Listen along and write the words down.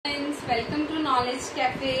welcome to Knowledge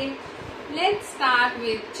Cafe. Let's start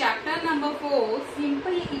with chapter number 4,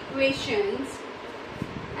 simple equations.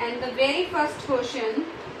 And the very first question,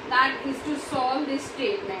 that is to solve this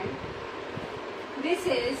statement. This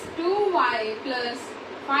is 2y plus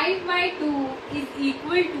 5 by 2 is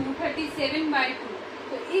equal to 37 by 2.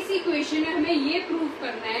 तो इस equation में हमें ये prove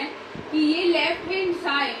करना है कि ये left hand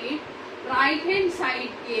side right hand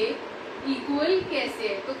side के इक्वल कैसे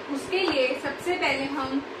है। तो उसके लिए सबसे पहले हम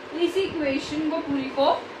इस इक्वेशन को पूरी को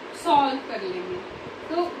सॉल्व कर लेंगे।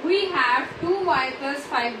 तो we have 2y plus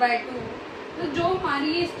 5 by 2। तो जो हमारी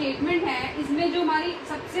ये स्टेटमेंट है, इसमें जो हमारी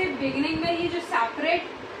सबसे बिगिनिंग में ये जो सेपरेट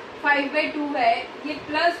 5 by 2 है, ये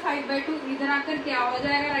प्लस 5 by 2 इधर आकर क्या हो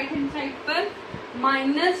जाएगा राइट हैंड साइड पर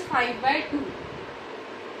minus 5 by 2।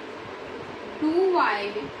 2y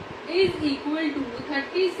is equal to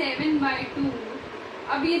 37 by 2।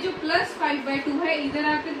 अब ये जो प्लस 5 by 2 है, इधर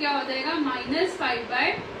आकर क्या हो जाएगा minus 5 by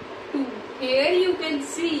 2। Here you can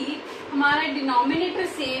see हमारा डिनोमिनेटर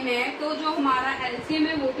सेम है, तो जो हमारा एलसीएम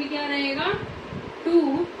है वो भी क्या रहेगा 2।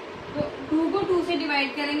 तो 2 को 2 से डिवाइड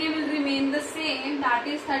करेंगे will remain the same, that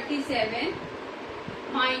is 37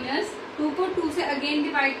 minus 2 को 2 से अगेन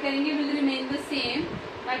डिवाइड करेंगे will remain the same,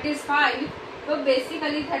 that is 5। तो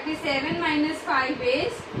बेसिकली 37 माइनस 5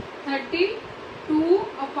 इज 32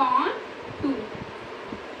 अपॉन 2।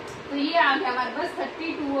 तो ये आ गया हमारे पास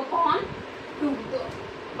 32 अपॉन 2। तो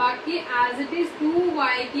बाकी एज इट इज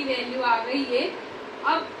 2y की वैल्यू आ गई है।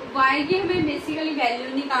 अब y की हमें बेसिकली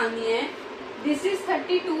वैल्यू निकालनी है। This is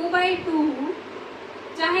 32 by 2।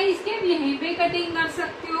 चाहे इसके यहीं पे कटिंग कर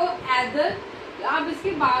सकते हो, एदर आप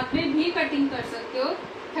इसके बाद में भी कटिंग कर सकते हो।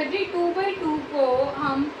 32 by 2 को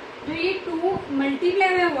हम जो ये 2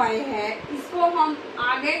 मल्टीप्लाई में y है, इसको हम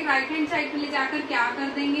आगे राइट हैंड साइड पे ले जाकर क्या कर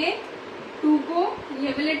देंगे, 2 को ये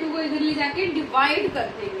वाले 2 को इधर ले जाके डिवाइड कर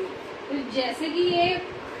देंगे। तो जैसे कि ये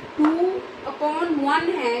 2/1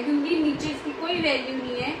 है, क्योंकि नीचे इसकी कोई वैल्यू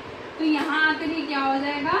नहीं है, तो यहाँ आकर ये क्या हो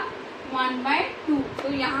जाएगा 1/2। तो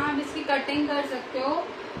यहाँ आप इसकी कटिंग कर सकते हो,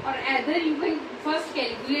 और either you can first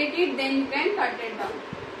calculate it then you can cut it down.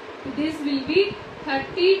 This will be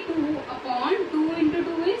 32/2 into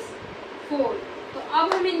 2 is 4। तो अब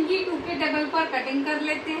हम इनकी 2 के टेबल पर कटिंग कर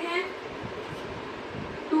लेते हैं।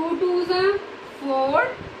 2 2s are 4,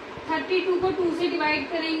 32 को 2 से डिवाइड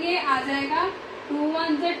करेंगे आ जाएगा 2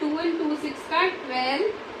 1s are 2 and 2 6 का 12,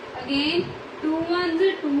 again 2 1s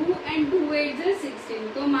are 2 and 2 8s are 16।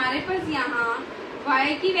 तो हमारे पास यहाँ y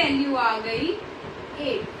की वैल्यू आ गई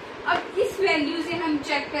 8। अब इस वैल्यू से हम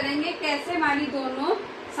चेक करेंगे कैसे हमारी दोनों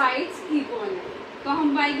साइड्स इक्वल है। तो हम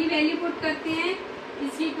y की वैल्यू पुट करते हैं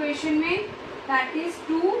इस इक्वेशन में, दैट इज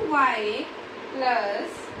 2y प्लस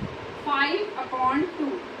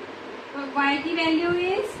 5/2। तो y की वैल्यू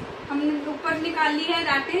इज हमने ऊपर निकाली है,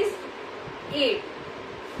 दैट इज 8।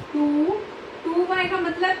 2y का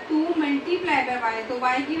मतलब 2 मल्टीप्लाई बाय y, तो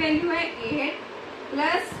y की वैल्यू है 8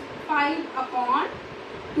 प्लस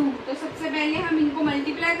 5/2। तो सबसे पहले हम इनको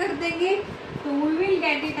मल्टीप्लाई कर देंगे, तो we will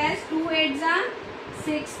get it as 2 8s are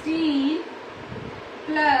 16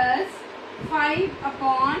 plus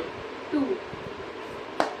 5/2।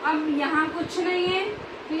 अब यहाँ कुछ नहीं है,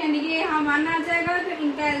 तो यानी कि यहाँ 1 आ जाएगा, तो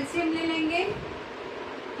इनका एलसीएम ले लेंगे,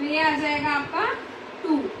 तो ये आ जाएगा आपका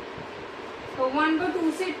 2। तो 1 को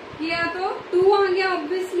 2 से किया तो 2 आ गया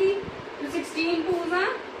ऑब्वियसली, तो 16 2s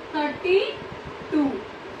are 32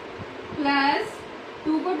 प्लस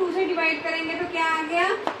 2 को 2 से डिवाइड करेंगे तो क्या आ गया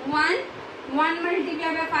 1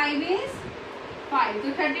 मल्टीप्लाई बाय 5 इज 5। तो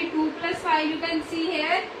 32 plus 5 you can see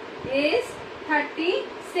here is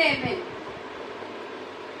 37/2।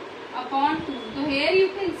 तो हियर यू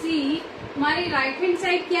कैन सी हमारी राइट हैंड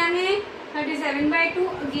साइड क्या है 37/2।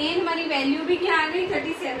 अगेन हमारी वैल्यू भी क्या आ गई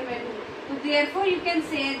 37/2। तो therefore you can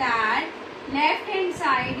say that left hand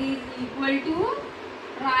side is equal to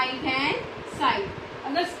right hand side.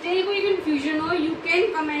 अगर स्टिल कोई कंफ्यूजन हो, you can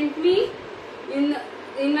comment me in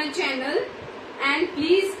my channel, and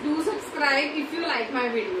please do subscribe if you like my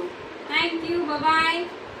video. Thank you. Bye bye.